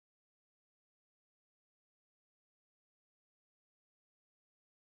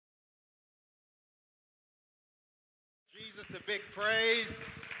Jesus a big praise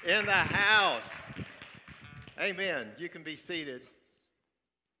in the house. Amen. You can be seated.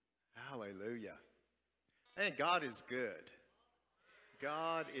 Hallelujah. And God is good.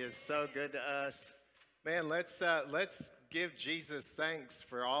 God is so good to us. Man, let's give Jesus thanks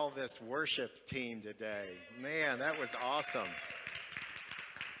for all this worship team today. Man, that was awesome.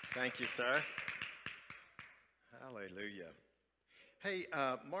 Thank you, sir. Hallelujah. Hey,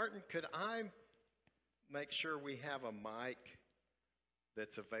 Martin, could I make sure we have a mic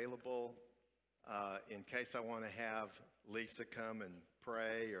that's available in case I want to have Lisa come and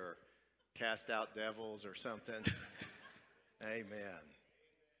pray or cast out devils or something? Amen.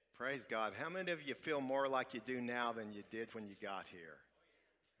 Praise God. How many of you feel more like you do now than you did when you got here?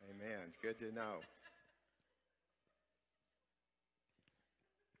 Amen. It's good to know.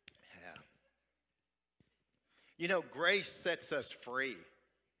 Yeah. You know, grace sets us free.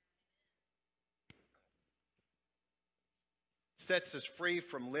 Sets us free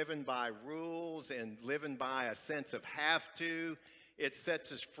from living by rules and living by a sense of have to. It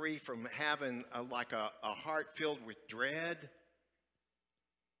sets us free from having a heart filled with dread.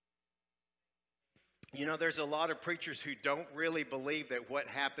 You know, there's a lot of preachers who don't really believe that what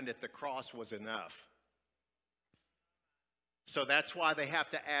happened at the cross was enough. So that's why they have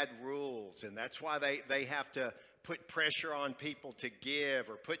to add rules, and that's why they have to put pressure on people to give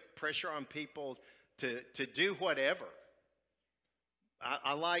or put pressure on people to do whatever.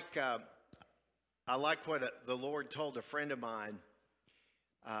 I like what the Lord told a friend of mine.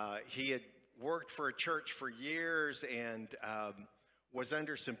 He had worked for a church for years and was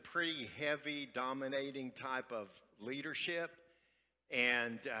under some pretty heavy, dominating type of leadership.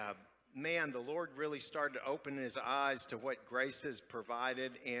 And man, the Lord really started to open his eyes to what grace has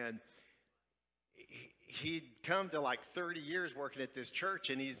provided. And he'd come to like 30 years working at this church,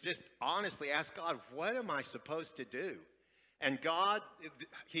 and he's just honestly asked God, what am I supposed to do? And God,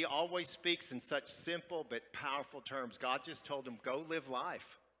 he always speaks in such simple but powerful terms. God just told him, go live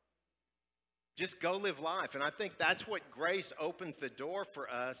life. Just go live life. And I think that's what grace opens the door for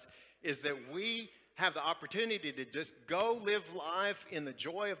us, is that we have the opportunity to just go live life in the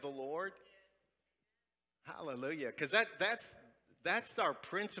joy of the Lord. Hallelujah. Because that's our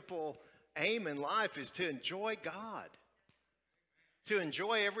principal aim in life, is to enjoy God. To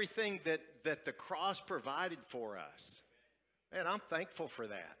enjoy everything that the cross provided for us. Man, I'm thankful for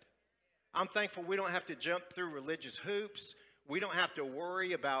that. I'm thankful we don't have to jump through religious hoops. We don't have to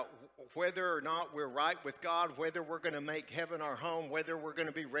worry about whether or not we're right with God, whether we're going to make heaven our home, whether we're going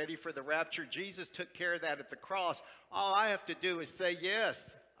to be ready for the rapture. Jesus took care of that at the cross. All I have to do is say,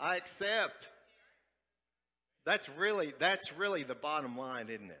 yes, I accept. That's really the bottom line,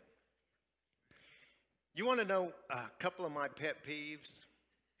 isn't it? You want to know a couple of my pet peeves?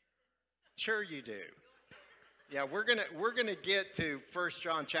 Sure you do. Yeah, we're gonna get to 1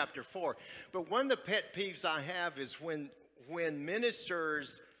 John chapter 4. But one of the pet peeves I have is when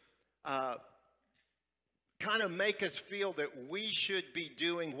ministers kind of make us feel that we should be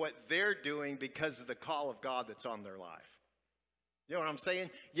doing what they're doing because of the call of God that's on their life. You know what I'm saying?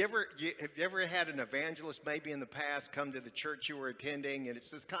 Have you ever had an evangelist maybe in the past come to the church you were attending, and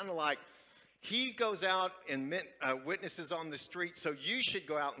it's just kind of like, he goes out and witnesses on the street, so you should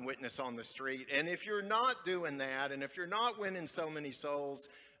go out and witness on the street. And if you're not doing that, and if you're not winning so many souls,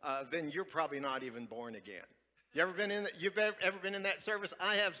 then you're probably not even born again. You've ever been in that service?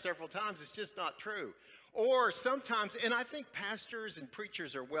 I have several times. It's just not true. Or sometimes, and I think pastors and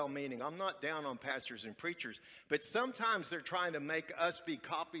preachers are well-meaning. I'm not down on pastors and preachers, but sometimes they're trying to make us be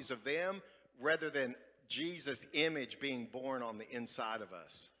copies of them rather than Jesus' image being born on the inside of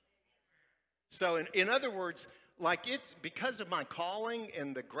us. So in other words, like, it's because of my calling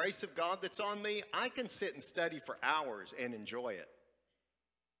and the grace of God that's on me, I can sit and study for hours and enjoy it.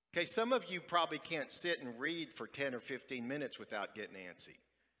 Okay, some of you probably can't sit and read for 10 or 15 minutes without getting antsy.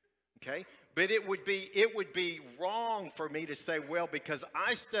 Okay, but it would be wrong for me to say, well, because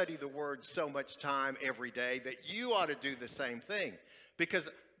I study the Word so much time every day that you ought to do the same thing. Because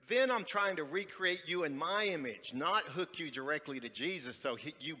then I'm trying to recreate you in my image, not hook you directly to Jesus so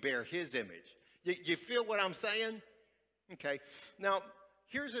you bear his image. You feel what I'm saying? Okay. Now,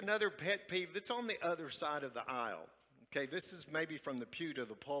 here's another pet peeve that's on the other side of the aisle. Okay, this is maybe from the pew to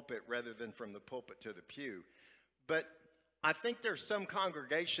the pulpit rather than from the pulpit to the pew. But I think there's some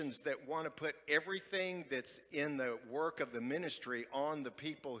congregations that want to put everything that's in the work of the ministry on the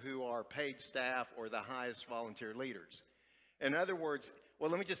people who are paid staff or the highest volunteer leaders. In other words,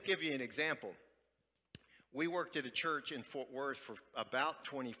 well, let me just give you an example. We worked at a church in Fort Worth for about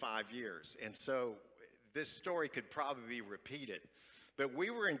 25 years, and so this story could probably be repeated. But we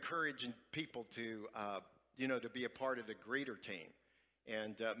were encouraging people to to be a part of the greeter team.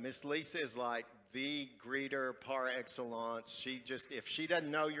 And Miss Lisa is like the greeter par excellence. If she doesn't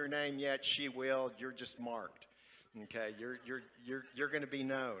know your name yet, she will. You're just marked. Okay, you're going to be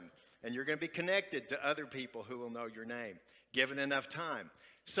known, and you're going to be connected to other people who will know your name, given enough time.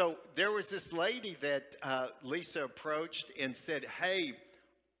 So there was this lady that Lisa approached and said, "Hey,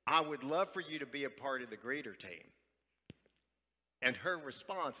 I would love for you to be a part of the greeter team." And her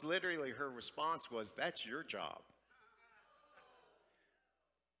response was, "That's your job."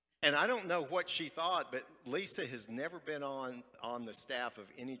 And I don't know what she thought, but Lisa has never been on the staff of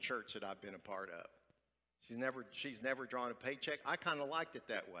any church that I've been a part of. She's never drawn a paycheck. I kind of liked it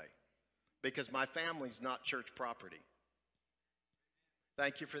that way because my family's not church property.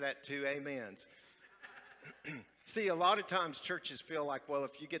 Thank you for that, 2 amens. See, a lot of times churches feel like, well,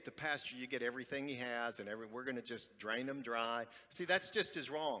 if you get the pastor, you get everything he has, and we're going to just drain them dry. See, that's just as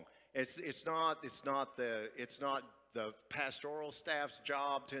wrong. It's not the pastoral staff's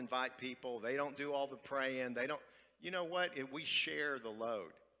job to invite people. They don't do all the praying. They don't. You know what? We share the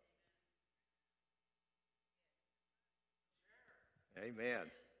load. Amen.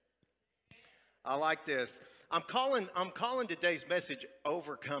 I like this. I'm calling today's message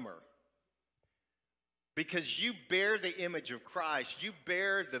Overcomer. Because you bear the image of Christ. You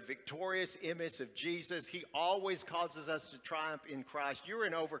bear the victorious image of Jesus. He always causes us to triumph in Christ. You're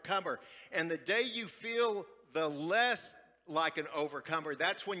an overcomer. And the day you feel the less like an overcomer,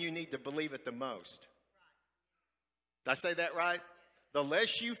 that's when you need to believe it the most. Did I say that right? The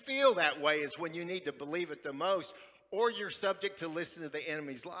less you feel that way is when you need to believe it the most, or you're subject to listen to the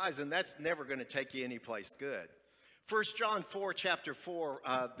enemy's lies, and that's never going to take you anyplace good. 1 John 4, chapter 4,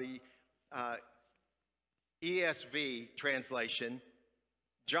 the ESV translation,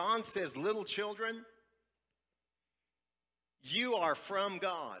 John says, "Little children, you are from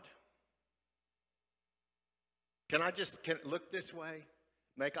God." Can I look this way?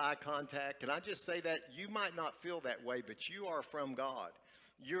 Make eye contact. Can I just say that? You might not feel that way, but you are from God.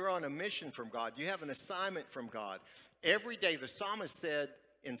 You're on a mission from God. You have an assignment from God. Every day, the psalmist said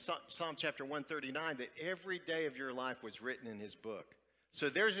in Psalm chapter 139 that every day of your life was written in his book. So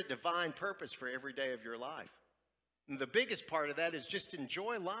there's a divine purpose for every day of your life. And the biggest part of that is just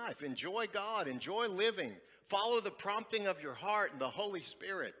enjoy life, enjoy God, enjoy living. Follow the prompting of your heart and the Holy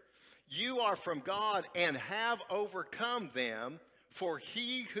Spirit. You are from God and have overcome them, for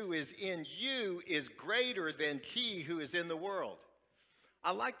he who is in you is greater than he who is in the world.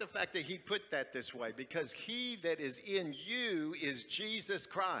 I like the fact that he put that this way, because he that is in you is Jesus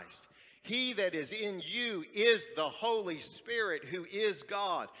Christ. He that is in you is the Holy Spirit, who is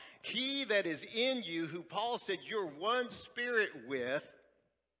God. He that is in you, who Paul said you're one spirit with,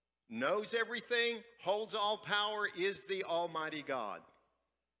 knows everything, holds all power, is the Almighty God.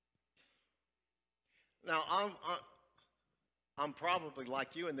 Now, I'm probably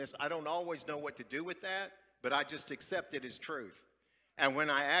like you in this. I don't always know what to do with that, but I just accept it as truth. And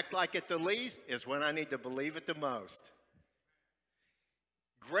when I act like it the least is when I need to believe it the most.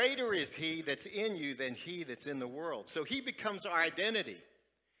 Greater is he that's in you than he that's in the world. So he becomes our identity.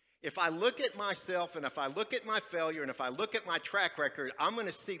 If I look at myself and if I look at my failure and if I look at my track record, I'm going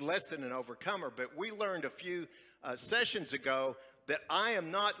to see less than an overcomer. But we learned a few sessions ago that I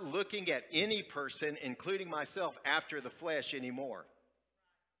am not looking at any person, including myself, after the flesh anymore.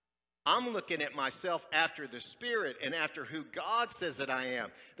 I'm looking at myself after the Spirit and after who God says that I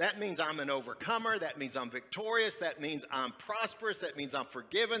am. That means I'm an overcomer. That means I'm victorious. That means I'm prosperous. That means I'm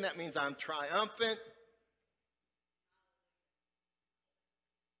forgiven. That means I'm triumphant.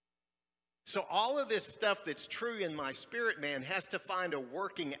 So all of this stuff that's true in my spirit, man, has to find a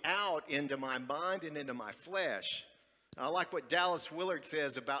working out into my mind and into my flesh. I like what Dallas Willard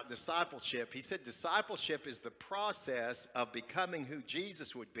says about discipleship. He said discipleship is the process of becoming who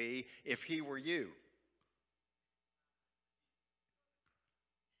Jesus would be if he were you.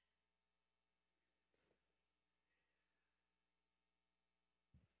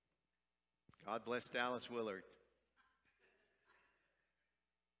 God bless Dallas Willard.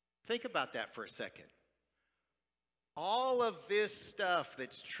 Think about that for a second. All of this stuff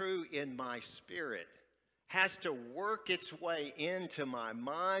that's true in my spirit has to work its way into my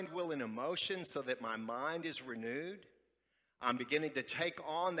mind, will, and emotion so that my mind is renewed. I'm beginning to take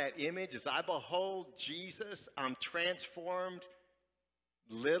on that image. As I behold Jesus, I'm transformed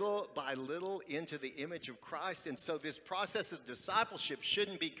little by little into the image of Christ. And so this process of discipleship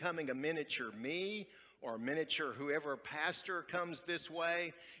shouldn't be becoming a miniature me or a miniature whoever pastor comes this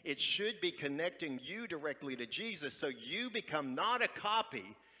way. It should be connecting you directly to Jesus so you become not a copy,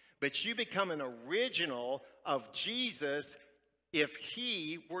 but you become an original of Jesus if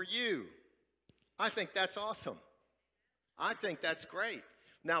he were you. I think that's awesome. I think that's great.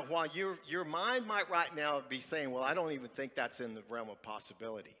 Now, while your mind might right now be saying, well, I don't even think that's in the realm of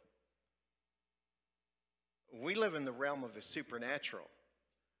possibility. We live in the realm of the supernatural.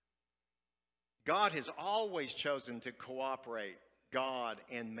 God has always chosen to cooperate, God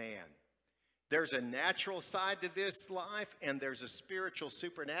and man. There's a natural side to this life, and there's a spiritual,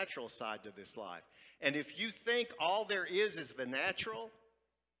 supernatural side to this life. And if you think all there is the natural,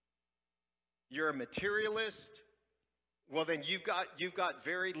 you're a materialist, well, then you've got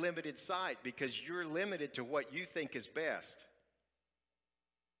very limited sight because you're limited to what you think is best.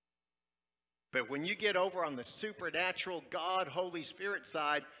 But when you get over on the supernatural God, Holy Spirit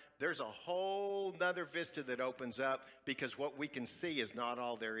side, there's a whole nother vista that opens up because what we can see is not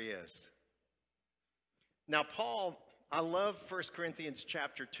all there is. Now, Paul, I love 1 Corinthians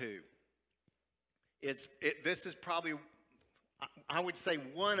chapter 2. This is probably, I would say,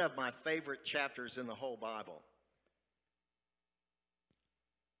 one of my favorite chapters in the whole Bible.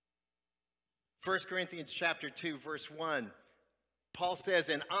 1 Corinthians chapter 2, verse 1, Paul says,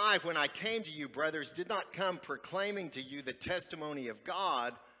 "And I, when I came to you, brothers, did not come proclaiming to you the testimony of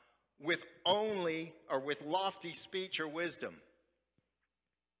God with lofty speech or wisdom.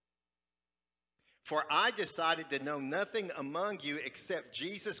 For I decided to know nothing among you except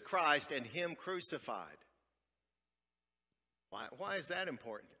Jesus Christ and him crucified." Why is that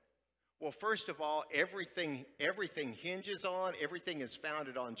important? Well, first of all, everything hinges on, everything is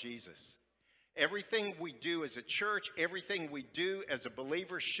founded on Jesus. Everything we do as a church, everything we do as a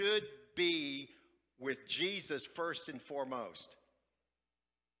believer should be with Jesus first and foremost.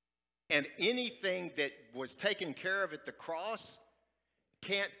 And anything that was taken care of at the cross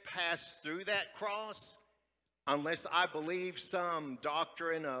can't pass through that cross unless I believe some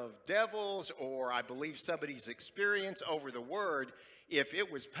doctrine of devils or I believe somebody's experience over the word. If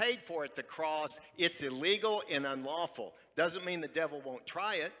it was paid for at the cross, it's illegal and unlawful. Doesn't mean the devil won't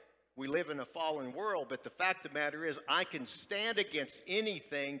try it. We live in a fallen world, but the fact of the matter is I can stand against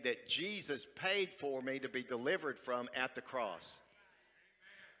anything that Jesus paid for me to be delivered from at the cross.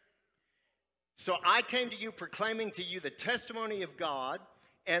 So I came to you proclaiming to you the testimony of God,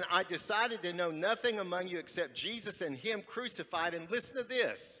 and I decided to know nothing among you except Jesus and him crucified. And listen to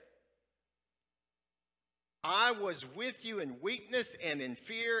this. I was with you in weakness and in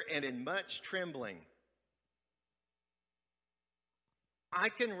fear and in much trembling. I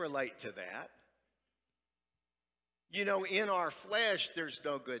can relate to that. You know, in our flesh, there's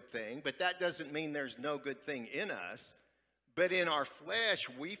no good thing, but that doesn't mean there's no good thing in us. But in our flesh,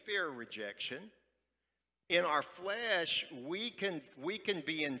 we fear rejection. In our flesh, we can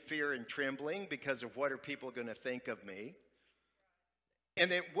be in fear and trembling because of what are people going to think of me.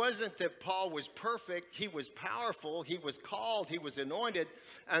 And it wasn't that Paul was perfect. He was powerful. He was called. He was anointed.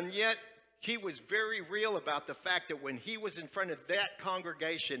 And yet, he was very real about the fact that when he was in front of that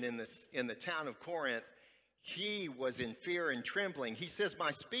congregation in the town of Corinth, he was in fear and trembling. He says, "My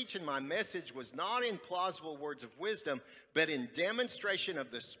speech and my message was not in plausible words of wisdom, but in demonstration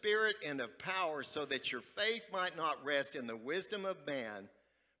of the Spirit and of power, so that your faith might not rest in the wisdom of man,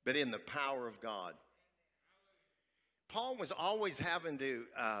 but in the power of God." Paul was always having to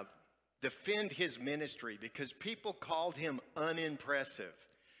defend his ministry because people called him unimpressive.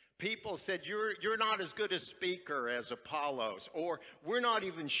 People said, you're not as good a speaker as Apollos, or we're not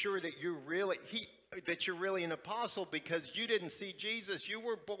even sure that you're really an apostle because you didn't see Jesus. You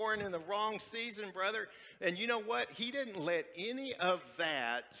were born in the wrong season, brother. And you know what? He didn't let any of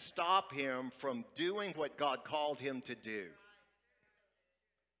that stop him from doing what God called him to do.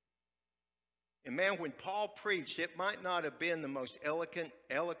 And man, when Paul preached, it might not have been the most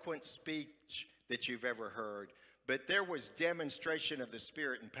eloquent speech that you've ever heard, but there was demonstration of the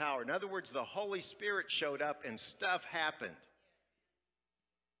Spirit and power. In other words, the Holy Spirit showed up and stuff happened.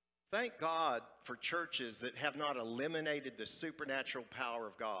 Thank God for churches that have not eliminated the supernatural power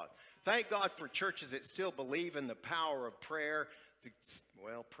of God. Thank God for churches that still believe in the power of prayer.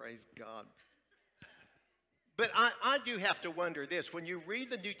 Well, praise God. But I do have to wonder this. When you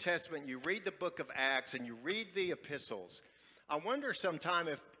read the New Testament, you read the book of Acts, and you read the epistles, I wonder sometime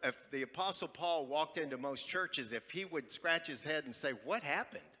if the Apostle Paul walked into most churches, if he would scratch his head and say, "What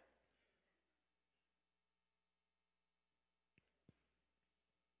happened?"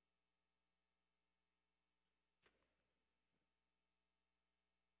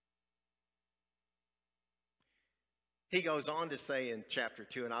 He goes on to say in chapter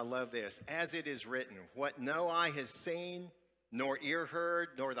 2, and I love this, "As it is written, what no eye has seen, nor ear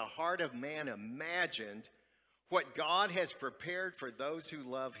heard, nor the heart of man imagined, what God has prepared for those who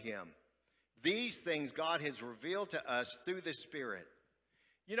love him. These things God has revealed to us through the Spirit."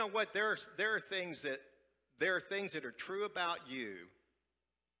 You know what? There are things that are true about you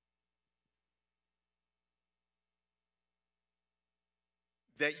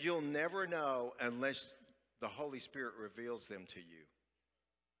that you'll never know unless the Holy Spirit reveals them to you.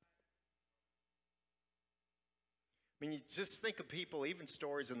 I mean, you just think of people, even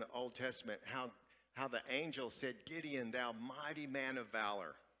stories in the Old Testament, how the angel said, "Gideon, thou mighty man of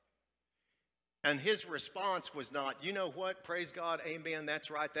valor." And his response was not, "You know what? Praise God, amen,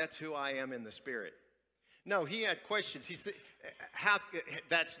 that's right, that's who I am in the Spirit." No, he had questions. He said,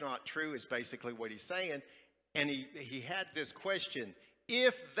 that's not true is basically what he's saying. And he had this question,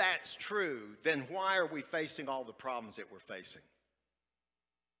 if that's true, then why are we facing all the problems that we're facing?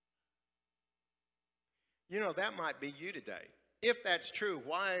 You know, that might be you today. If that's true,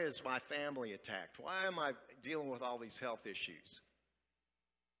 why is my family attacked? Why am I dealing with all these health issues?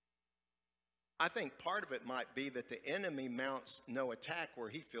 I think part of it might be that the enemy mounts no attack where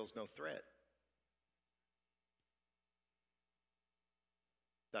he feels no threat.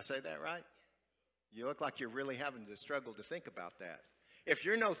 Did I say that right? You look like you're really having to struggle to think about that. If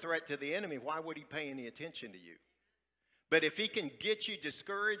you're no threat to the enemy, why would he pay any attention to you? But if he can get you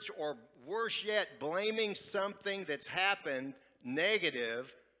discouraged, or worse yet, blaming something that's happened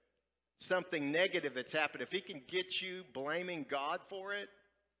negative, something negative that's happened, if he can get you blaming God for it,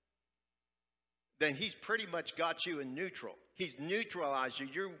 then he's pretty much got you in neutral. He's neutralized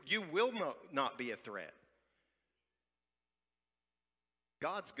you. You will not be a threat.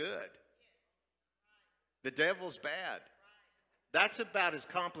 God's good. The devil's bad. That's about as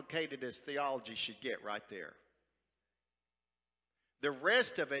complicated as theology should get right there. The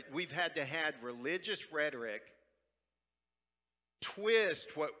rest of it, we've had to have religious rhetoric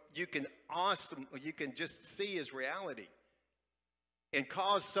twist what you can just see as reality, and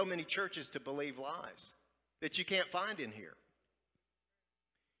cause so many churches to believe lies that you can't find in here.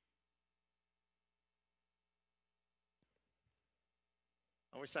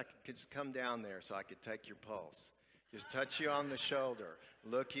 I wish I could just come down there so I could take your pulse. Just touch you on the shoulder,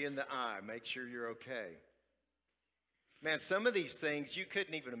 look you in the eye, make sure you're okay. Man, some of these things you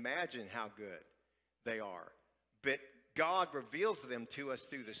couldn't even imagine how good they are. But God reveals them to us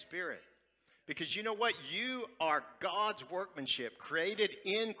through the Spirit. Because you know what? You are God's workmanship, created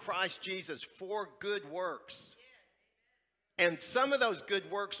in Christ Jesus for good works. And some of those good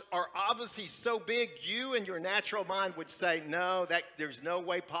works are obviously so big, you and your natural mind would say, no, there's no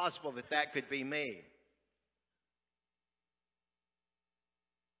way possible that could be me.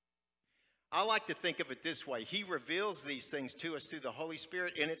 I like to think of it this way. He reveals these things to us through the Holy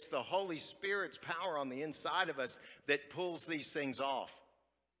Spirit, and it's the Holy Spirit's power on the inside of us that pulls these things off.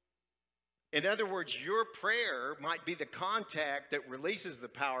 In other words, your prayer might be the contact that releases the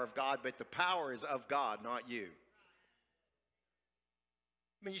power of God, but the power is of God, not you.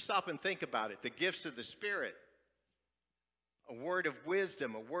 I mean, you stop and think about it. The gifts of the Spirit, a word of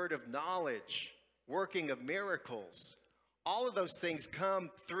wisdom, a word of knowledge, working of miracles, all of those things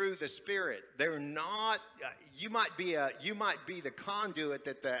come through the Spirit. They're not, you might be the conduit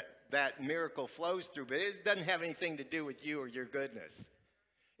that miracle flows through, but it doesn't have anything to do with you or your goodness.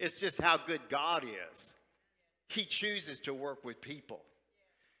 It's just how good God is. He chooses to work with people.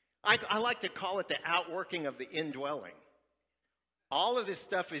 I like to call it the outworking of the indwelling. All of this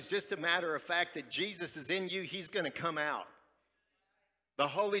stuff is just a matter of fact that Jesus is in you, he's going to come out. The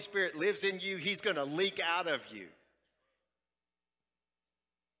Holy Spirit lives in you, he's going to leak out of you.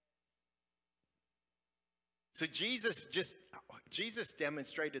 So Jesus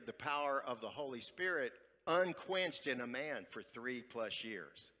demonstrated the power of the Holy Spirit unquenched in a man for 3+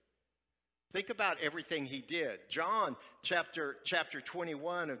 years. Think about everything he did. John, chapter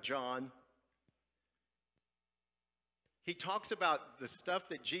 21 of John, he talks about the stuff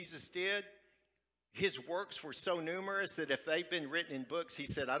that Jesus did. His works were so numerous that if they'd been written in books, he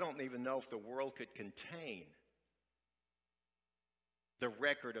said, I don't even know if the world could contain the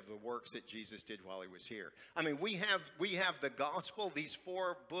record of the works that Jesus did while he was here. I mean, we have the gospel, these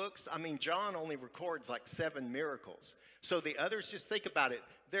 4 books. I mean, John only records like 7 miracles. So the others, just think about it.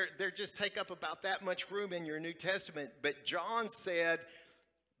 They're just take up about that much room in your New Testament. But John said,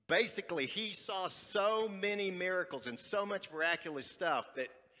 basically, he saw so many miracles and so much miraculous stuff that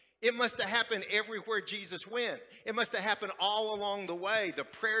it must have happened everywhere Jesus went. It must have happened all along the way. The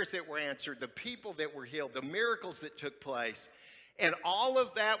prayers that were answered, the people that were healed, the miracles that took place. And all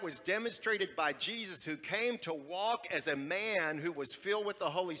of that was demonstrated by Jesus, who came to walk as a man who was filled with the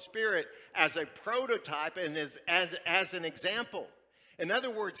Holy Spirit as a prototype and as an example. In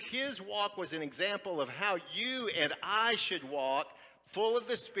other words, his walk was an example of how you and I should walk, full of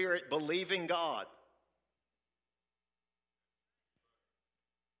the Spirit, believing God.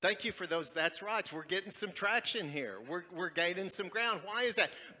 Thank you for those that's right. We're getting some traction here. We're gaining some ground. Why is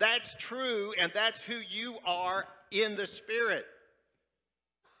that? That's true, and that's who you are in the Spirit.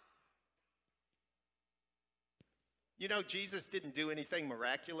 You know, Jesus didn't do anything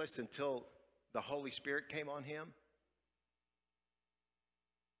miraculous until the Holy Spirit came on him.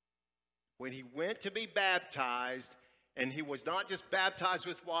 When he went to be baptized, and he was not just baptized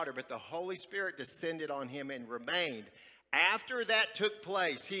with water, but the Holy Spirit descended on him and remained. After that took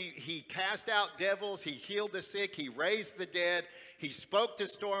place, he cast out devils, he healed the sick, he raised the dead, he spoke to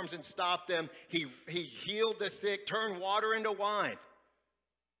storms and stopped them, he healed the sick, turned water into wine.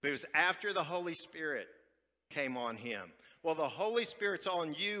 But it was after the Holy Spirit came on him. Well, the Holy Spirit's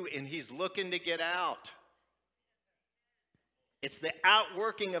on you, and he's looking to get out. It's the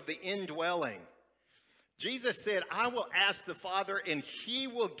outworking of the indwelling. Jesus said, I will ask the Father, and he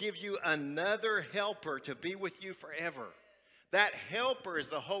will give you another helper to be with you forever. That helper is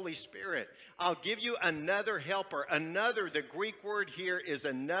the Holy Spirit. I'll give you another helper. Another, the Greek word here is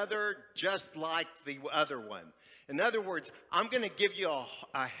another, just like the other one. In other words, I'm going to give you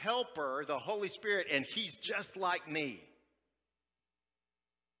a helper, the Holy Spirit, and he's just like me.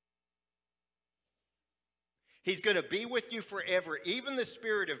 He's going to be with you forever, even the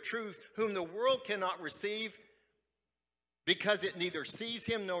Spirit of truth, whom the world cannot receive because it neither sees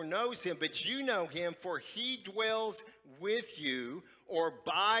him nor knows him, but you know him, for he dwells with you or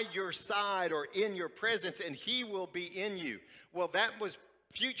by your side or in your presence, and he will be in you. Well, that was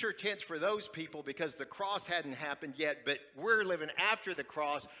future tense for those people because the cross hadn't happened yet, but we're living after the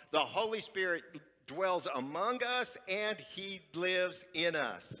cross. The Holy Spirit dwells among us, and he lives in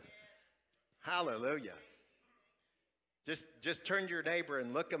us. Hallelujah. Just turn to your neighbor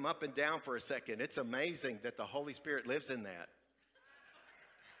and look him up and down for a second. It's amazing that the Holy Spirit lives in that.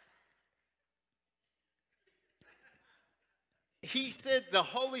 He said the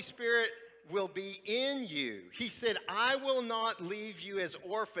Holy Spirit will be in you. He said, I will not leave you as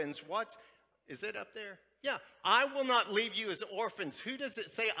orphans. Is it up there? Yeah. I will not leave you as orphans. Who does it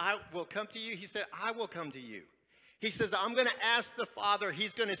say I will come to you? He said, I will come to you. He says, I'm going to ask the Father.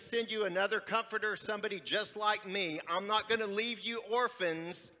 He's going to send you another comforter, somebody just like me. I'm not going to leave you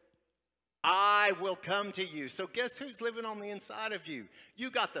orphans. I will come to you. So guess who's living on the inside of you?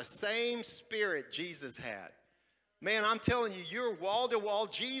 You got the same Spirit Jesus had. Man, I'm telling you, you're wall-to-wall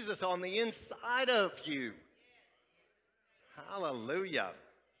Jesus on the inside of you. Hallelujah.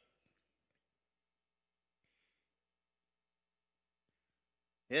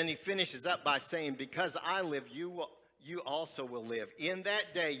 And he finishes up by saying, because I live, you also will live. In that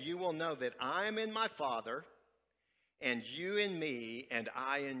day, you will know that I am in my Father, and you in me, and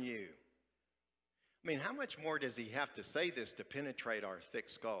I in you. I mean, how much more does he have to say this to penetrate our thick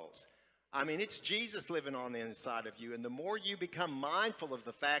skulls? I mean, it's Jesus living on the inside of you. And the more you become mindful of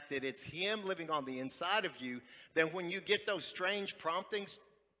the fact that it's him living on the inside of you, then when you get those strange promptings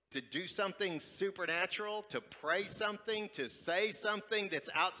to do something supernatural, to pray something, to say something that's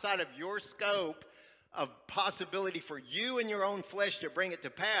outside of your scope of possibility for you and your own flesh to bring it to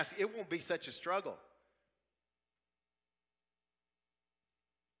pass, it won't be such a struggle.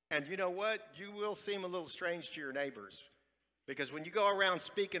 And you know what? You will seem a little strange to your neighbors, because when you go around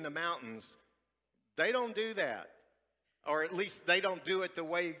speaking to mountains, they don't do that. Or at least they don't do it the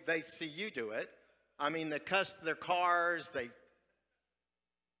way they see you do it. I mean, they cuss their cars, they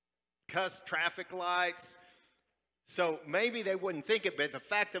cuss traffic lights. So maybe they wouldn't think it, but the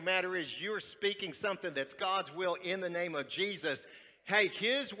fact of the matter is you're speaking something that's God's will in the name of Jesus. Hey,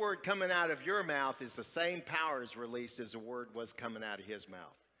 his word coming out of your mouth is the same power is released as the word was coming out of his mouth.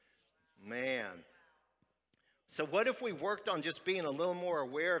 Man. So what if we worked on just being a little more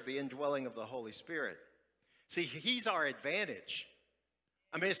aware of the indwelling of the Holy Spirit? See, he's our advantage.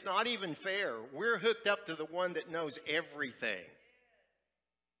 I mean, it's not even fair. We're hooked up to the one that knows everything.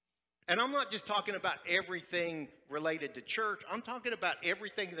 And I'm not just talking about everything related to church. I'm talking about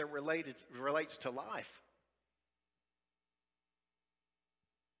everything that relates to life.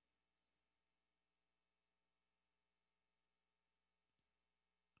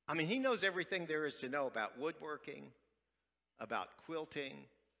 I mean, he knows everything there is to know about woodworking, about quilting.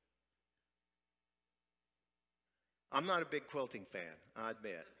 I'm not a big quilting fan, I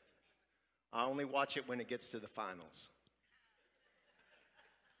admit. I only watch it when it gets to the finals.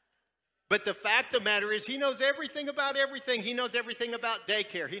 But the fact of the matter is he knows everything about everything. He knows everything about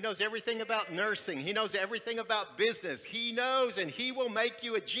daycare. He knows everything about nursing. He knows everything about business. He knows, and he will make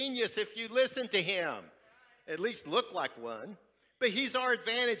you a genius if you listen to him. At least look like one. But he's our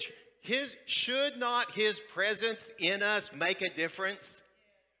advantage. Should not his presence in us make a difference?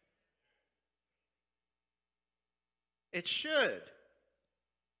 It should.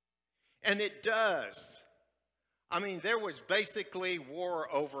 And it does. I mean, there was basically war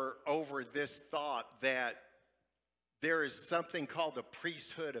over this thought that there is something called the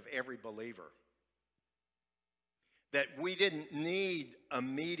priesthood of every believer. That we didn't need a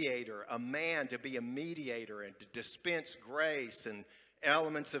mediator, a man to be a mediator and to dispense grace and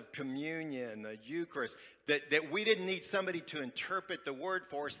elements of communion, the Eucharist. That we didn't need somebody to interpret the word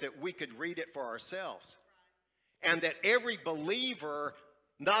for us, that we could read it for ourselves. And that every believer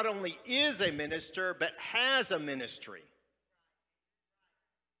not only is a minister, but has a ministry.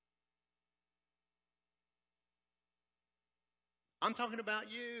 I'm talking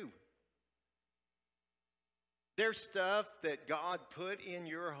about you. There's stuff that God put in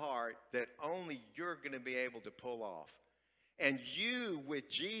your heart that only you're going to be able to pull off. And you,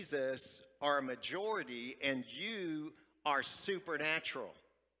 with Jesus, are a majority, and you are supernatural.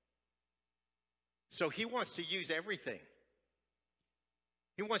 So he wants to use everything.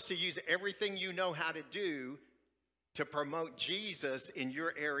 He wants to use everything you know how to do to promote Jesus in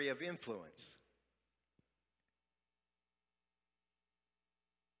your area of influence.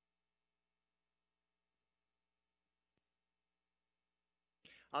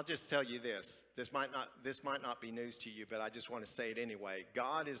 I'll just tell you this. This might not be news to you, but I just want to say it anyway.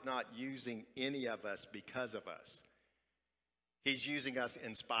 God is not using any of us because of us. He's using us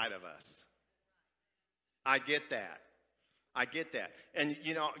in spite of us. I get that. I get that. And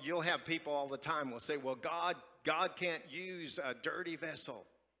you know, you'll have people all the time will say, well, God can't use a dirty vessel.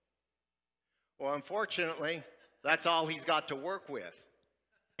 Well, unfortunately, that's all he's got to work with.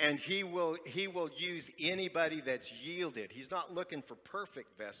 And he will use anybody that's yielded. He's not looking for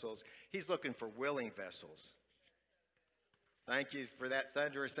perfect vessels. He's looking for willing vessels. Thank you for that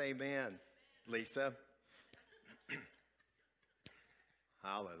thunderous amen, Lisa.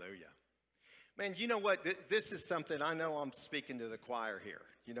 Hallelujah. Man, you know what? This is something, I know I'm speaking to the choir here.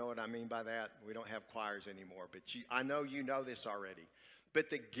 You know what I mean by that? We don't have choirs anymore, but I know you know this already.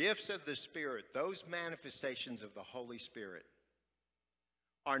 But the gifts of the Spirit, those manifestations of the Holy Spirit,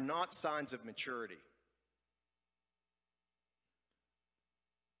 are not signs of maturity.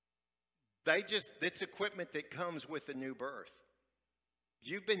 It's equipment that comes with the new birth.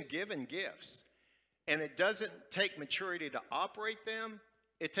 You've been given gifts, and it doesn't take maturity to operate them.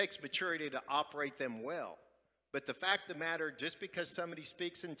 It takes maturity to operate them well. But the fact of the matter, just because somebody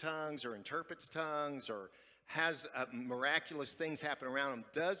speaks in tongues or interprets tongues or has miraculous things happen around them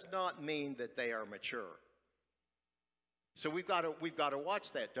does not mean that they are mature. So we've got to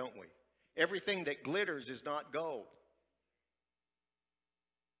watch that, don't we? Everything that glitters is not gold.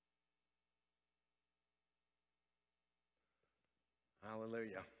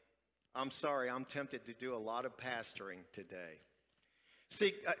 Hallelujah. I'm sorry, I'm tempted to do a lot of pastoring today.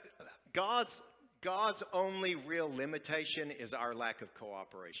 See, God's only real limitation is our lack of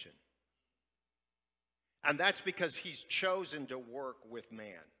cooperation. And that's because he's chosen to work with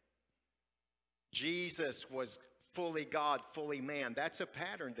man. Jesus was fully God, fully man. That's a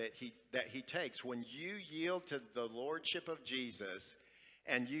pattern that he takes. When you yield to the lordship of Jesus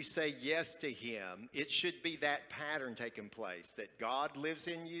and you say yes to him, it should be that pattern taking place, that God lives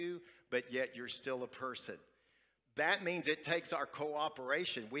in you, but yet you're still a person. That means it takes our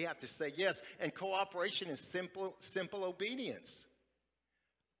cooperation. We have to say yes, and cooperation is simple obedience.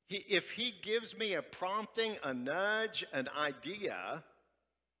 If he gives me a prompting, a nudge, an idea,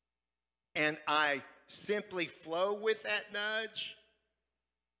 and I simply flow with that nudge,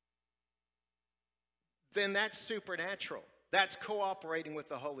 then that's supernatural. That's cooperating with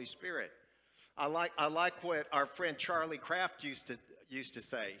the Holy Spirit. I like what our friend Charlie Kraft used to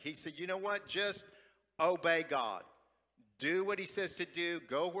say. He said, you know what? Just obey God. Do what he says to do.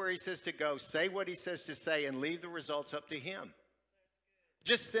 Go where he says to go. Say what he says to say, and leave the results up to him.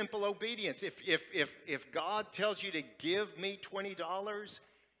 Just simple obedience. If God tells you to give me $20,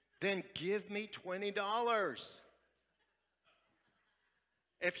 then give me $20.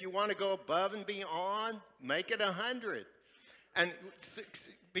 If you want to go above and beyond, make it 100. And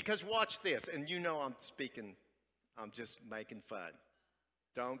because watch this, and you know I'm just making fun.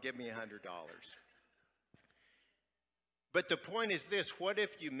 Don't give me $100. But the point is this: what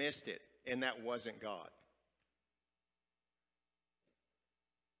if you missed it and that wasn't God?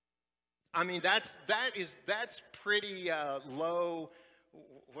 I mean, that's pretty low.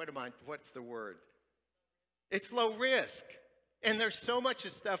 What's the word? It's low risk. And there's so much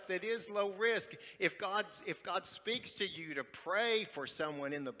of stuff that is low risk. If God speaks to you to pray for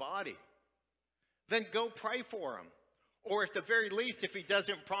someone in the body, then go pray for them. Or at the very least, if he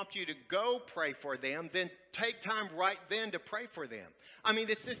doesn't prompt you to go pray for them, then take time right then to pray for them. I mean,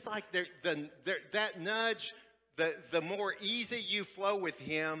 it's just like that nudge, the more easy you flow with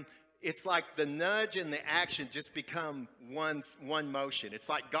him, it's like the nudge and the action just become one motion. It's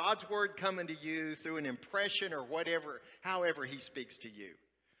like God's word coming to you through an impression or whatever, however he speaks to you.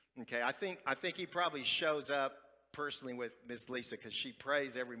 Okay, I think he probably shows up personally with Miss Lisa because she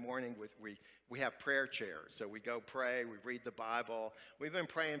prays every morning. We have prayer chairs, so we go pray, we read the Bible. We've been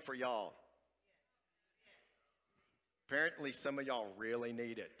praying for y'all. Apparently, some of y'all really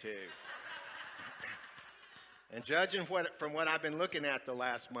need it too. And judging from what I've been looking at the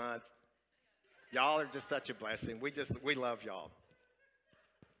last month, y'all are just such a blessing. We love y'all.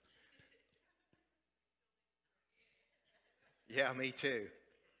 Yeah, me too.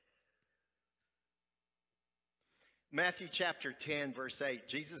 Matthew chapter 10, verse 8,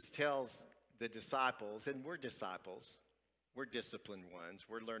 Jesus tells the disciples, and we're disciples, we're disciplined ones,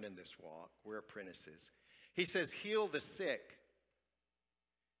 we're learning this walk, we're apprentices. He says, heal the sick,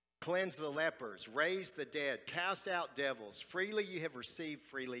 cleanse the lepers, raise the dead, cast out devils. Freely you have received,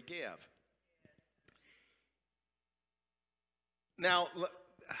 freely give. Now,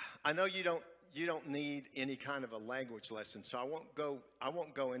 I know you don't need any kind of a language lesson, so I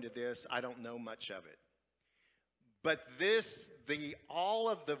won't go into this. I don't know much of it. But all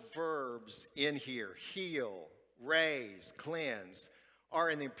of the verbs in here, heal, raise, cleanse, are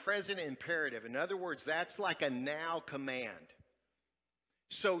in the present imperative. In other words, that's like a now command.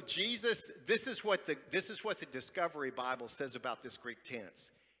 So Jesus, this is what the Discovery Bible says about this Greek tense.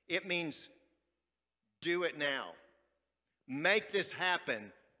 It means do it now. Make this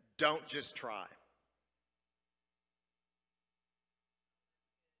happen. Don't just try.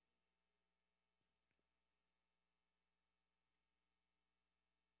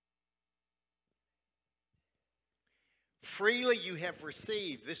 Freely you have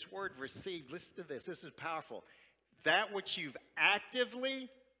received. This word received, listen to this. This is powerful. That which you've actively,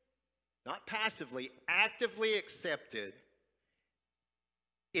 not passively, actively accepted,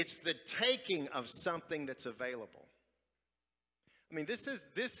 it's the taking of something that's available. I mean, this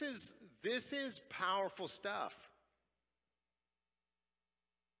is powerful stuff.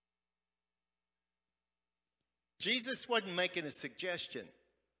 Jesus wasn't making a suggestion.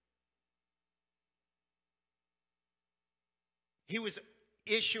 He was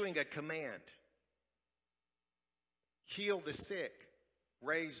issuing a command. Heal the sick,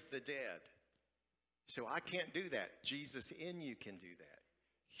 raise the dead. So I can't do that. Jesus in you can do that.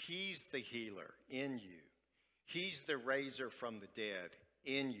 He's the healer in you. He's the raiser from the dead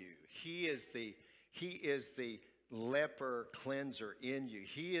in you. He is the leper cleanser in you.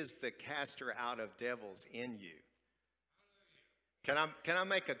 He is the caster out of devils in you. Can I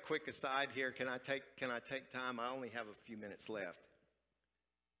make a quick aside here? Can I take time? I only have a few minutes left.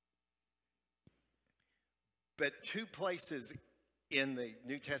 But two places in the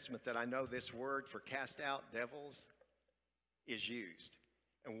New Testament that I know this word for cast out devils is used.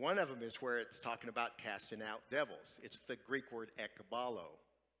 And one of them is where it's talking about casting out devils. It's the Greek word ekbalo,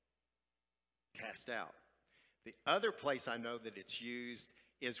 cast out. The other place I know that it's used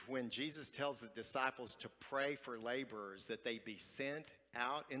is when Jesus tells the disciples to pray for laborers that they be sent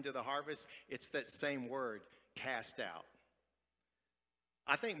out into the harvest. It's that same word, cast out.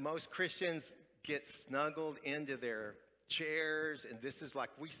 I think most Christians get snuggled into their chairs, and this is like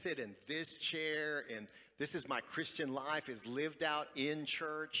we sit in this chair, and this is my Christian life is lived out in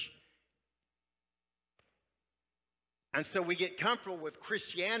church. And so we get comfortable with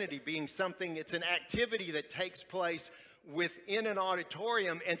Christianity being something, it's an activity that takes place within an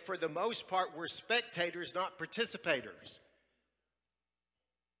auditorium, and for the most part, we're spectators, not participators.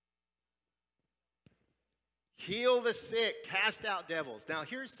 Heal the sick, cast out devils. Now,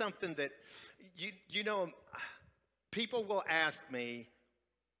 here's something that, you know, people will ask me,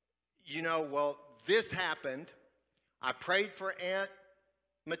 well, this happened. I prayed for Aunt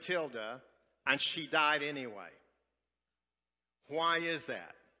Matilda, and she died anyway. Why is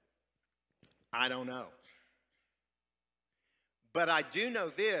that? I don't know. But I do know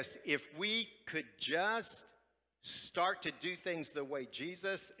this, if we could just start to do things the way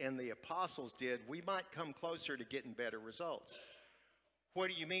Jesus and the apostles did, we might come closer to getting better results. What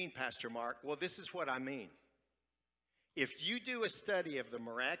do you mean, Pastor Mark? Well, this is what I mean. If you do a study of the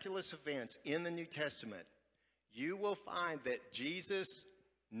miraculous events in the New Testament, you will find that Jesus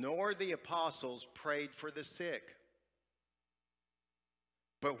nor the apostles prayed for the sick.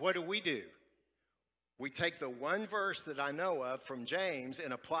 But what do? We take the one verse that I know of from James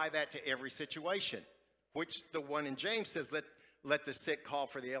and apply that to every situation, which the one in James says, let the sick call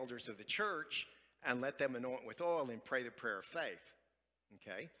for the elders of the church and let them anoint with oil and pray the prayer of faith.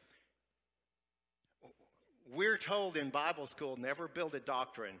 Okay? We're told in Bible school, never build a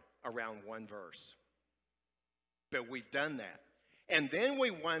doctrine around one verse. But we've done that. And then we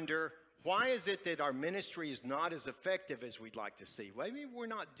wonder, why is it that our ministry is not as effective as we'd like to see? Maybe we're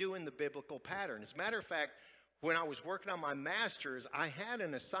not doing the biblical pattern. As a matter of fact, when I was working on my master's, I had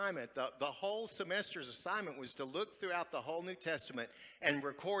an assignment. The whole semester's assignment was to look throughout the whole New Testament and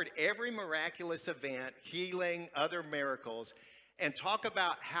record every miraculous event, healing, other miracles, and talk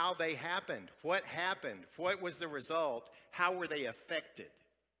about how they happened, what was the result, how were they affected.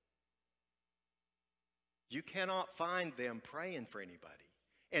 You cannot find them praying for anybody.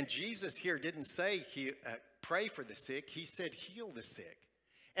 And Jesus here didn't say pray for the sick. He said heal the sick.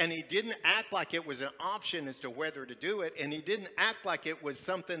 And he didn't act like it was an option as to whether to do it. And he didn't act like it was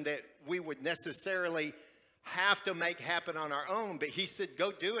something that we would necessarily have to make happen on our own. But he said,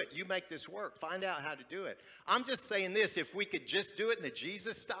 go do it. You make this work. Find out how to do it. I'm just saying this. If we could just do it in the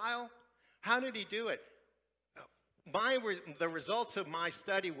Jesus style, how did he do it? The results of my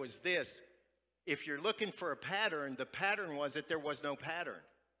study was this. If you're looking for a pattern, the pattern was that there was no pattern.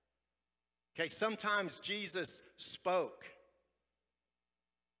 Okay, sometimes Jesus spoke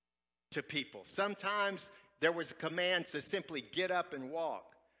to people. Sometimes there was a command to simply get up and walk.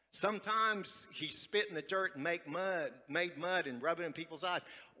 Sometimes he spit in the dirt and made mud and rub it in people's eyes.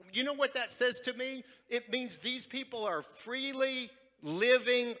 You know what that says to me? It means these people are freely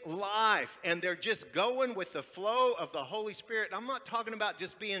living life and they're just going with the flow of the Holy Spirit. I'm not talking about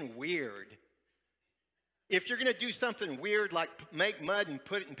just being weird. If you're going to do something weird like make mud and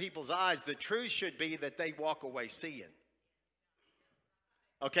put it in people's eyes, the truth should be that they walk away seeing.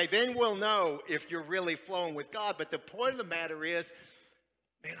 Okay, then we'll know if you're really flowing with God. But the point of the matter is,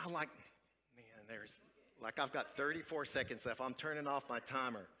 I've got 34 seconds left. I'm turning off my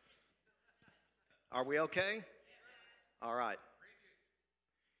timer. Are we okay? All right.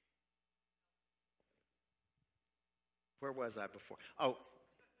 Where was I before? Oh.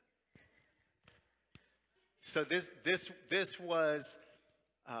 So this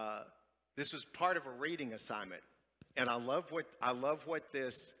was part of a reading assignment. And I love what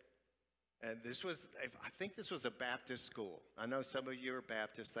this, and this was, I think this was a Baptist school. I know some of you are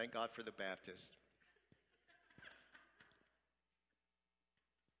Baptists. Thank God for the Baptists.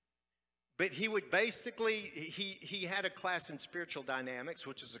 But he would basically, he had a class in spiritual dynamics,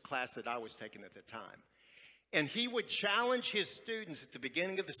 which is a class that I was taking at the time. And he would challenge his students at the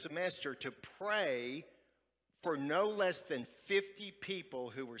beginning of the semester to pray for no less than 50 people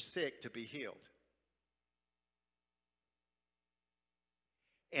who were sick to be healed.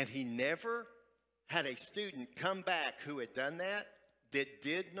 And he never had a student come back who had done that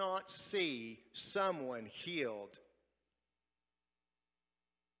did not see someone healed,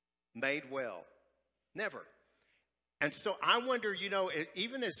 made well. Never. And so I wonder,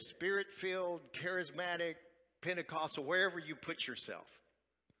 even as spirit-filled, charismatic, Pentecostal, wherever you put yourself,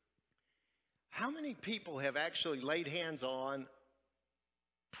 how many people have actually laid hands on,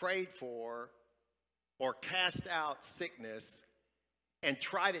 prayed for, or cast out sickness and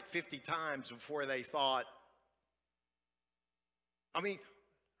tried it 50 times before they thought, you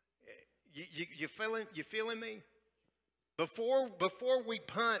feeling me? Before we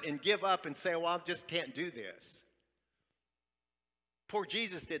punt and give up and say, well, I just can't do this. Poor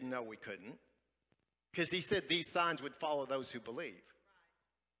Jesus didn't know we couldn't, because he said these signs would follow those who believe.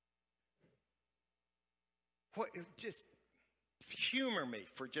 Just humor me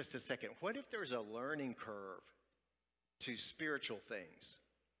for just a second. What if there's a learning curve to spiritual things?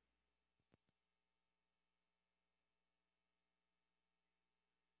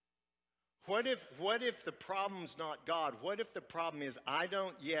 What if the problem's not God? What if the problem is I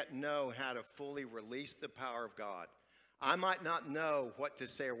don't yet know how to fully release the power of God? I might not know what to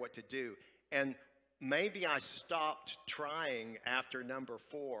say or what to do. And maybe I stopped trying after number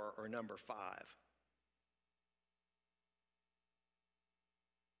 4 or number 5.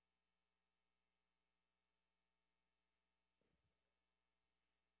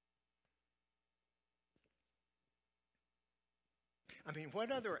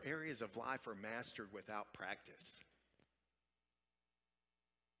 What other areas of life are mastered without practice?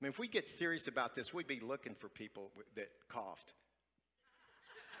 If we get serious about this, we'd be looking for people that coughed.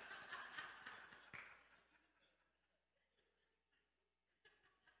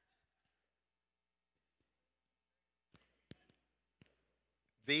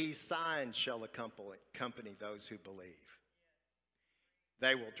 These signs shall accompany those who believe.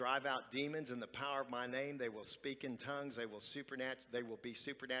 They will drive out demons in the power of my name. They will speak in tongues. They will be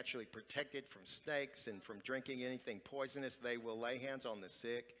supernaturally protected from snakes and from drinking anything poisonous. They will lay hands on the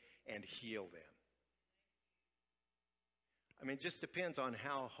sick and heal them. It just depends on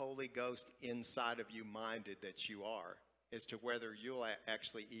how Holy Ghost inside of you minded that you are as to whether you'll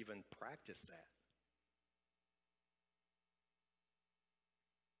actually even practice that.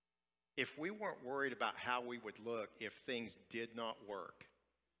 if we weren't worried about how we would look if things did not work,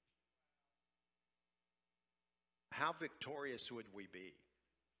 how victorious would we be?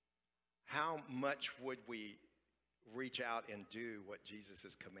 How much would we reach out and do what Jesus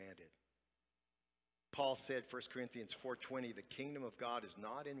has commanded? Paul said, 1 Corinthians 4:20, the kingdom of God is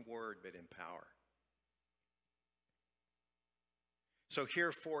not in word, but in power. So here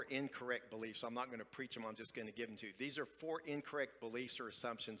are 4 incorrect beliefs. I'm not going to preach them. I'm just going to give them to you. These are 4 incorrect beliefs or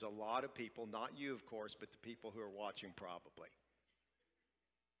assumptions a lot of people, not you, of course, but the people who are watching probably.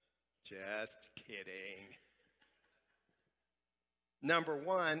 Just kidding. Number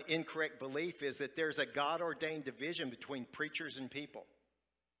 1 incorrect belief is that there's a God-ordained division between preachers and people.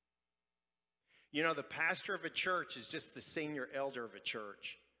 You know, the pastor of a church is just the senior elder of a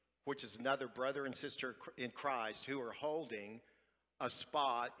church, which is another brother and sister in Christ who are holding a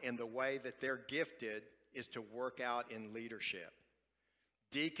spot, and the way that they're gifted is to work out in leadership.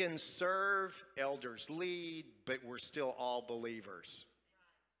 Deacons serve, elders lead, but we're still all believers.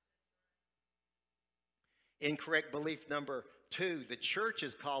 Incorrect belief number 2, the church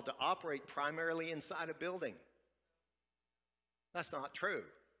is called to operate primarily inside a building. That's not true.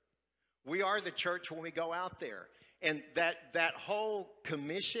 We are the church when we go out there. And that whole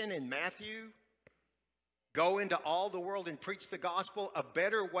commission in Matthew, go into all the world and preach the gospel, a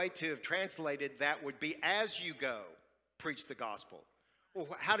better way to have translated that would be as you go, preach the gospel. Well,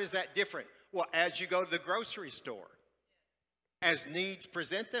 how does that different? Well, as you go to the grocery store, as needs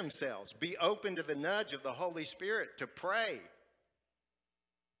present themselves, be open to the nudge of the Holy Spirit to pray,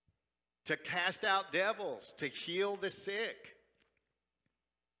 to cast out devils, to heal the sick,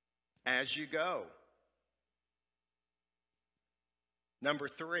 as you go. Number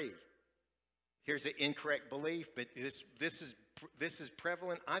 3, here's an incorrect belief, but this is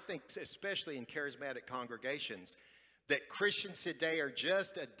prevalent, I think, especially in charismatic congregations, that Christians today are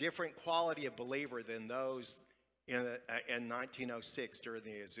just a different quality of believer than those in 1906 during the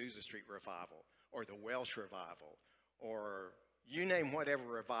Azusa Street revival, or the Welsh revival, or you name whatever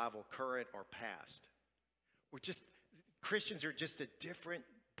revival, current or past. Christians are just a different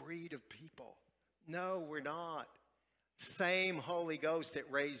breed of people. No, we're not. Same Holy Ghost that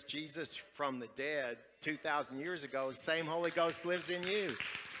raised Jesus from the dead 2,000 years ago, same Holy Ghost lives in you.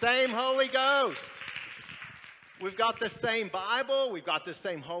 Same Holy Ghost. We've got the same Bible. We've got the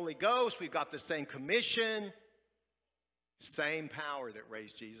same Holy Ghost. We've got the same commission. Same power that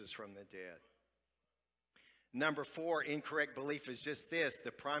raised Jesus from the dead. Number 4, incorrect belief is just this.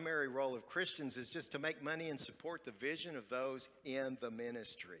 The primary role of Christians is just to make money and support the vision of those in the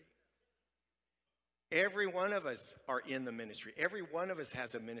ministry. Every one of us are in the ministry. Every one of us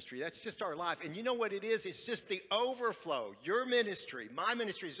has a ministry. That's just our life. And you know what it is? It's just the overflow. Your ministry, my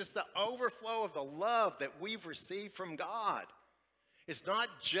ministry, is just the overflow of the love that we've received from God. It's not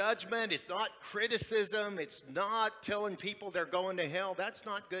judgment. It's not criticism. It's not telling people they're going to hell. That's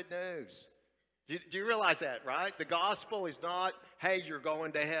not good news. Do you realize that, right? The gospel is not, hey, you're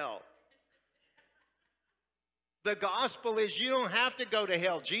going to hell. The gospel is you don't have to go to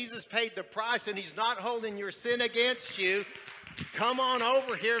hell. Jesus paid the price, and he's not holding your sin against you. Come on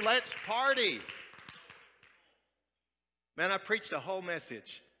over here. Let's party. Man, I preached a whole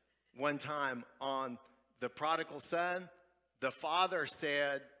message one time on the prodigal son. The father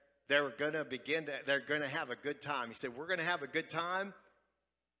said they're going to have a good time. He said, we're going to have a good time.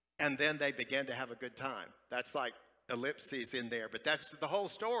 And then they began to have a good time. That's like ellipses in there, but that's the whole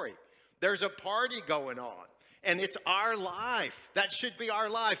story. There's a party going on, and it's our life. That should be our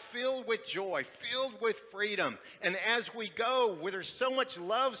life, filled with joy, filled with freedom. And as we go, where there's so much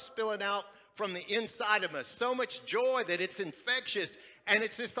love spilling out from the inside of us, so much joy that it's infectious, and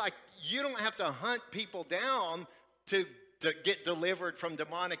it's just like you don't have to hunt people down to get delivered from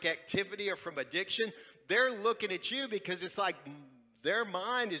demonic activity or from addiction. They're looking at you because it's like their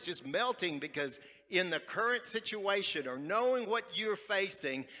mind is just melting because in the current situation or knowing what you're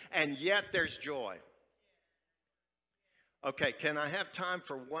facing, and yet there's joy. Okay, can I have time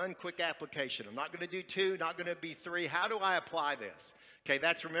for one quick application? I'm not going to do 2, not going to be 3. How do I apply this? Okay,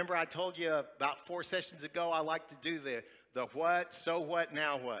 remember I told you about 4 sessions ago, I like to do the what, so what,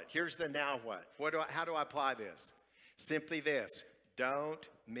 now what. Here's the now what. How do I apply this? Simply this: don't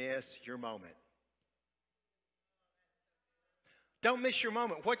miss your moment. Don't miss your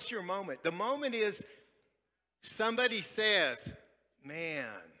moment. What's your moment? The moment is somebody says, man,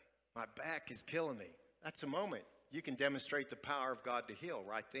 my back is killing me. That's a moment. You can demonstrate the power of God to heal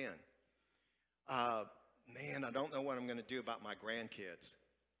right then. Man, I don't know what I'm going to do about my grandkids.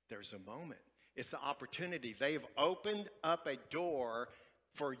 There's a moment. It's the opportunity. They've opened up a door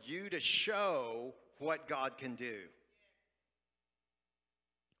for you to show what God can do.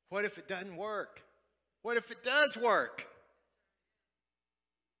 What if it doesn't work? What if it does work?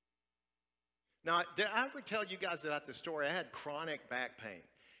 Now, did I ever tell you guys about the story? I had chronic back pain.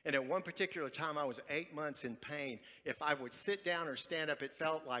 And at one particular time, I was 8 months in pain. If I would sit down or stand up, it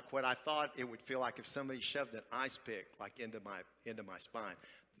felt like what I thought it would feel like if somebody shoved an ice pick like into my spine.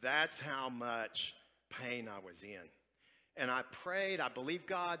 That's how much pain I was in. And I prayed. I believed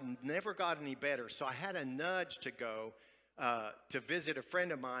God never got any better. So I had a nudge to go to visit a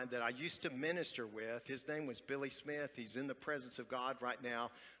friend of mine that I used to minister with. His name was Billy Smith. He's in the presence of God right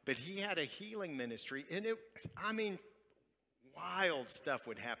now. But he had a healing ministry. And wild stuff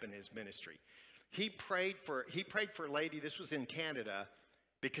would happen in his ministry. He prayed for a lady, this was in Canada,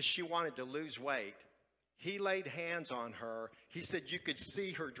 because she wanted to lose weight. He laid hands on her. He said you could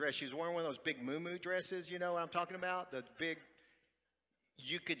see her dress. She was wearing one of those big muumuu dresses, you know what I'm talking about?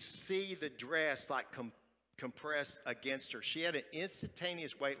 You could see the dress like compressed against her. She had an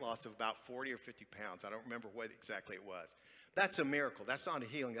instantaneous weight loss of about 40 or 50 pounds. I don't remember what exactly it was. That's a miracle. That's not a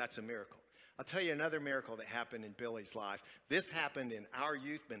healing, that's a miracle. I'll tell you another miracle that happened in Billy's life. This happened in our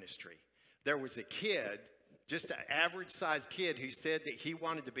youth ministry. There was a kid, just an average sized kid, who said that he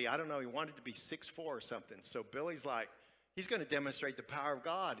wanted to be, he wanted to be 6'4" or something. So Billy's like, he's going to demonstrate the power of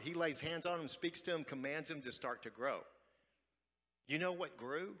God. He lays hands on him, speaks to him, commands him to start to grow. You know what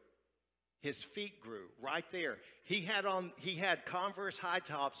grew? His feet grew right there. He had Converse high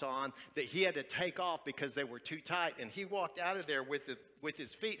tops on that he had to take off because they were too tight. And he walked out of there with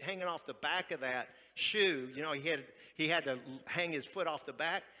his feet hanging off the back of that shoe. You know, he had to hang his foot off the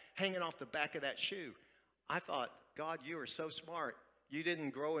back, hanging off the back of that shoe. I thought, God, you are so smart. You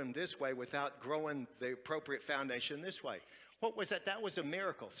didn't grow him this way without growing the appropriate foundation this way. What was that? That was a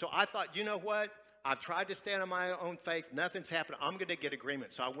miracle. So I thought, you know what? I've tried to stand on my own faith. Nothing's happened. I'm going to get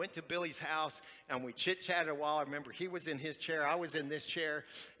agreement. So I went to Billy's house, and we chit-chatted a while. I remember he was in his chair. I was in this chair.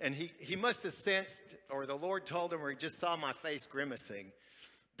 And he must have sensed, or the Lord told him, or he just saw my face grimacing,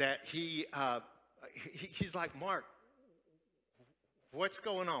 that he's like, Mark, what's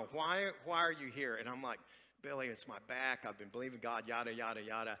going on? Why are you here? And I'm like, Billy, it's my back. I've been believing God, yada, yada,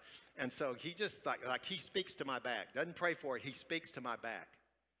 yada. And so he just, like he speaks to my back. Doesn't pray for it. He speaks to my back.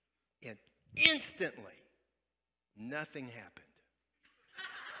 And instantly, nothing happened.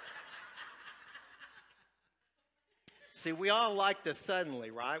 See, we all like the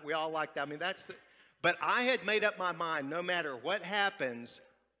suddenly, right? We all like that. I mean, but I had made up my mind, no matter what happens,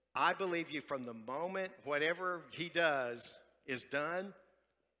 I believe you from the moment whatever he does is done,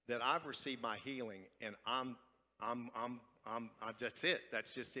 that I've received my healing, and that's it.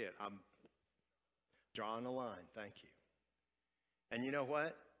 That's just it. I'm drawing a line. Thank you. And you know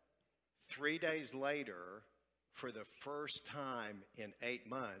what? 3 days later, for the first time in 8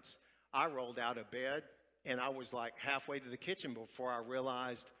 months, I rolled out of bed, and I was like halfway to the kitchen before I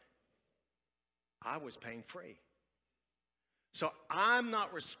realized I was pain-free. So I'm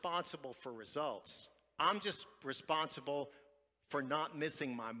not responsible for results. I'm just responsible for not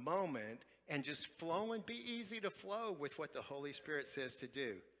missing my moment and just flowing. Be easy to flow with what the Holy Spirit says to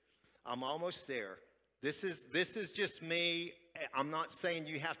do. I'm almost there. This is just me. I'm not saying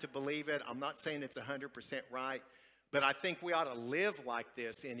you have to believe it. I'm not saying it's 100% right. But I think we ought to live like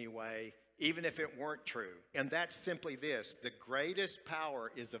this anyway, even if it weren't true. And that's simply this: the greatest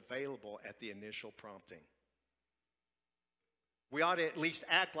power is available at the initial prompting. We ought to at least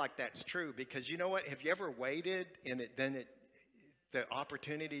act like that's true, because you know what? Have you ever waited and the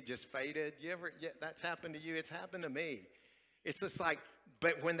opportunity just faded? That's happened to you. It's happened to me. It's just like,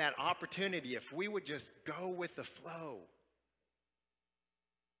 but when that opportunity, if we would just go with the flow,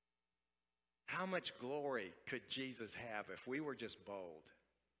 how much glory could Jesus have if we were just bold?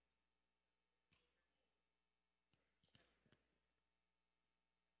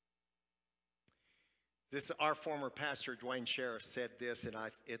 Our former pastor, Dwayne Sheriff, said this, and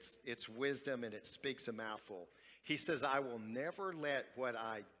it's wisdom, and it speaks a mouthful. He says, I will never let what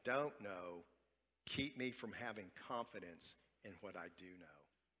I don't know keep me from having confidence in what I do know.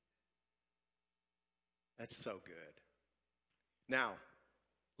 That's so good. Now,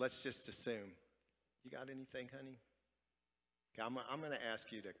 let's just assume. You got anything, honey? Okay, I'm going to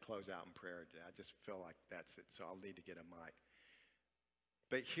ask you to close out in prayer today. I just feel like that's it, so I'll need to get a mic.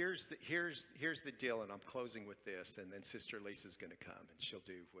 But here's the deal, and I'm closing with this, and then Sister Lisa's going to come, and she'll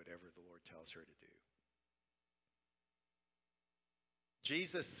do whatever the Lord tells her to do.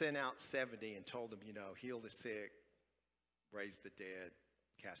 Jesus sent out 70 and told them, heal the sick, raise the dead,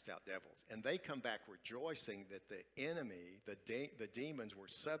 cast out devils. And they come back rejoicing that the enemy, the demons, were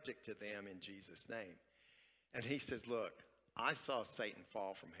subject to them in Jesus' name. And he says, look, I saw Satan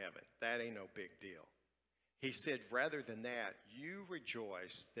fall from heaven. That ain't no big deal. He said, rather than that, you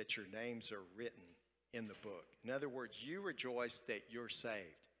rejoice that your names are written in the book. In other words, you rejoice that you're saved.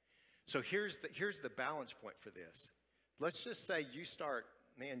 So here's the balance point for this. Let's just say you start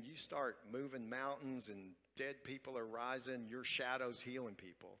moving mountains and dead people are rising, your shadow's healing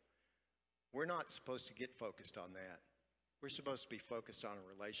people. We're not supposed to get focused on that. We're supposed to be focused on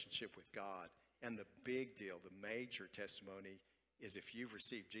a relationship with God. And the big deal, the major testimony is if you've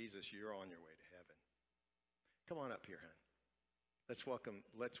received Jesus, you're on your way to heaven. Come on up here, hon. Let's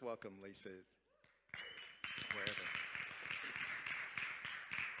welcome Lisa wherever.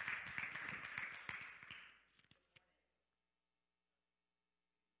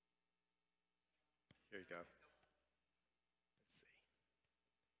 Here you go. Let's see.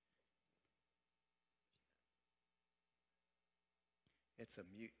 It's a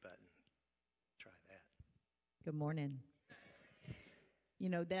mute button. Try that. Good morning. You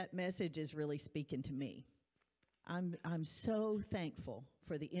know, that message is really speaking to me. I'm so thankful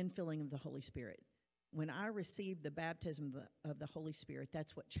for the infilling of the Holy Spirit. When I received the baptism of the Holy Spirit,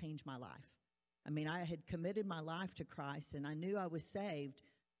 that's what changed my life. I mean, I had committed my life to Christ, and I knew I was saved,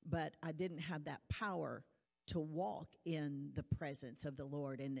 but I didn't have that power to walk in the presence of the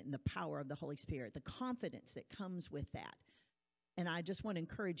Lord and in the power of the Holy Spirit, the confidence that comes with that. And I just want to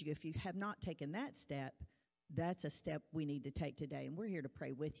encourage you, if you have not taken that step, that's a step we need to take today, and we're here to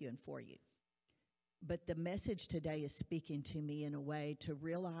pray with you and for you. But the message today is speaking to me in a way to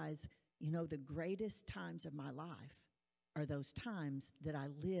realize, you know, the greatest times of my life are those times that I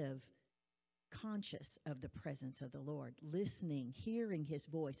live conscious of the presence of the Lord, listening, hearing his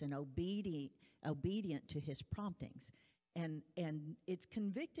voice, and obedient to his promptings. And it's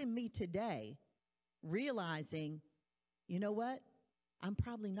convicting me today, realizing, you know what? I'm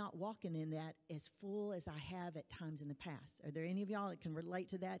probably not walking in that as full as I have at times in the past. Are there any of y'all that can relate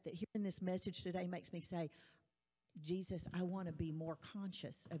to that? That hearing this message today makes me say, Jesus, I want to be more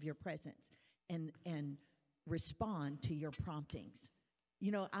conscious of your presence and respond to your promptings.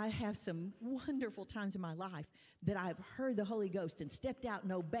 You know, I have some wonderful times in my life that I've heard the Holy Ghost and stepped out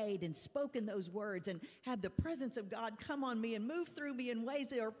and obeyed and spoken those words and have the presence of God come on me and move through me in ways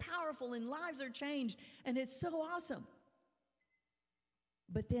that are powerful and lives are changed. And it's so awesome.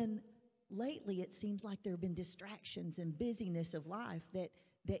 But then lately it seems like there have been distractions and busyness of life that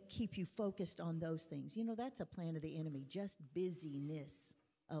keep you focused on those things. You know, that's a plan of the enemy, just busyness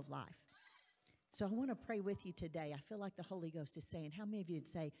of life. So I want to pray with you today. I feel like the Holy Ghost is saying, how many of you would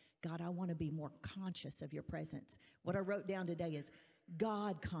say, God, I want to be more conscious of your presence? What I wrote down today is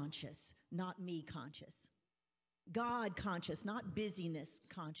God conscious, not me conscious. God conscious, not busyness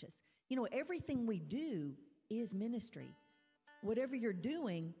conscious. You know, everything we do is ministry. Whatever you're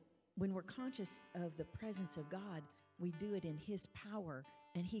doing, when we're conscious of the presence of God, we do it in his power,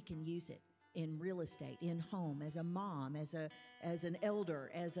 and he can use it in real estate, in home, as a mom, as an elder,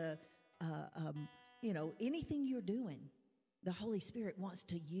 as you know, anything you're doing. The Holy Spirit wants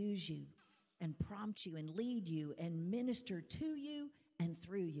to use you and prompt you and lead you and minister to you and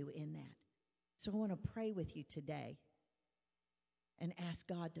through you in that. So I want to pray with you today and ask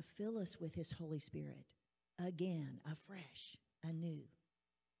God to fill us with his Holy Spirit again, afresh, anew.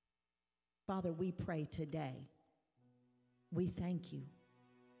 Father, we pray today. We thank you.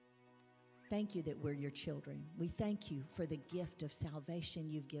 Thank you that we're your children. We thank you for the gift of salvation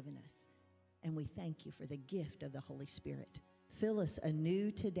you've given us. And we thank you for the gift of the Holy Spirit. Fill us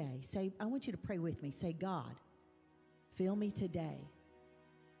anew today. Say, I want you to pray with me. Say, God, fill me today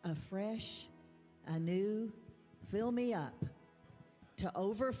afresh, anew. Fill me up to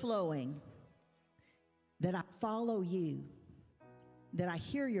overflowing, that I follow you, that I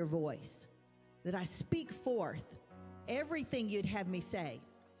hear your voice, that I speak forth everything you'd have me say,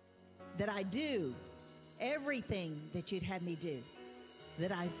 that I do everything that you'd have me do,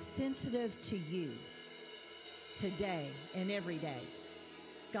 that I'm sensitive to you today and every day.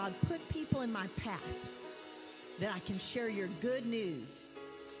 God, put people in my path that I can share your good news,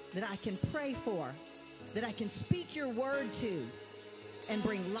 that I can pray for, that I can speak your word to, and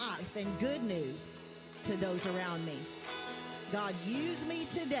bring life and good news to those around me. God, use me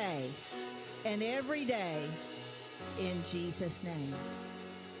today and every day in Jesus' name.